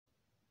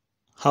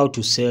How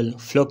to sell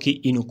Floki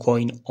Inu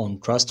coin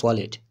on Trust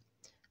Wallet.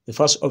 The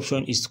first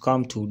option is to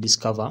come to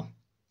Discover.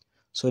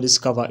 So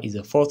Discover is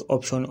the fourth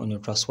option on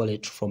your Trust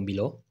Wallet from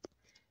below.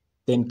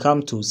 Then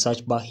come to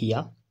search bar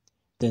here.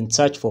 Then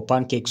search for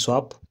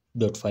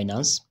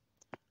PancakeSwap.finance.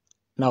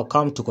 Now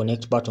come to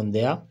connect button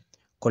there.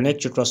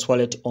 Connect your Trust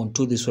Wallet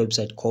onto this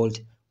website called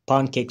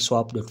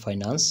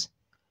PancakeSwap.finance.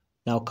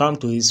 Now come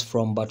to this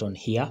From button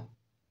here.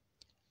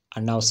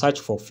 And now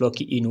search for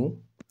Floki Inu.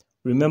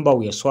 Remember,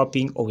 we are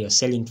swapping or we are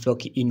selling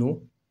Floki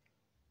Inu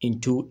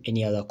into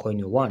any other coin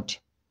you want.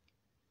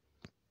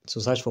 So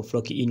search for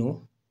Floki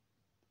Inu.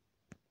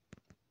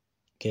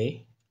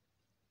 Okay.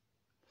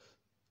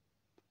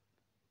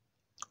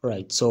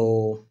 Right.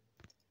 So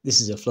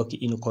this is a Floki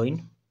Inu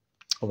coin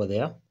over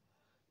there.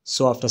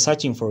 So after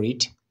searching for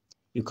it,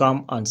 you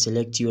come and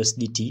select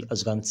USDT.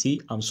 As you can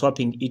see, I'm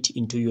swapping it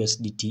into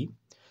USDT.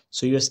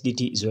 So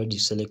USDT is already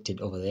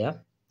selected over there.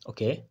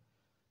 Okay.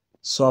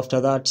 So after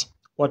that,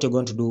 what you're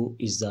going to do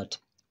is that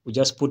we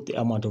just put the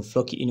amount of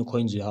Floki Inu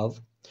coins you have.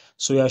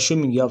 So you're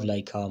assuming you have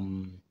like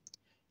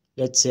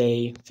let's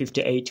say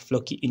 58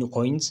 Floki Inu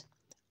coins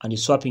and you're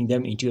swapping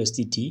them into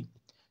USDT.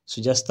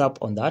 So just tap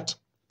on that.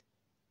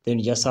 Then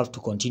you just have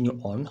to continue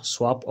on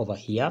swap over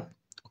here.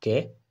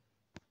 Okay.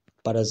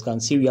 But as you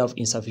can see, we have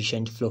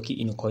insufficient Floki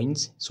Inu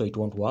coins, so it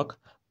won't work.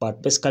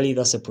 But basically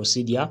that's a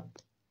procedure.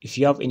 If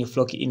you have any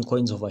Floki Inu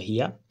coins over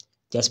here,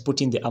 just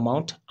put in the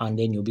amount and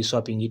then you'll be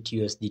swapping it to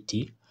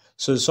USDT.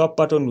 So the swap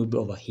button will be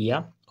over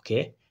here.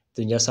 Okay,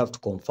 then you just have to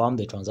confirm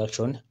the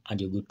transaction and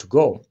you're good to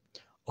go.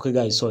 Okay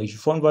guys, so if you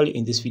found value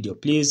in this video,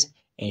 please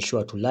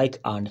ensure to like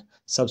and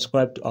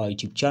subscribe to our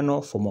YouTube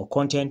channel for more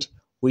content.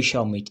 We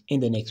shall meet in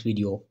the next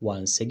video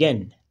once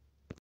again.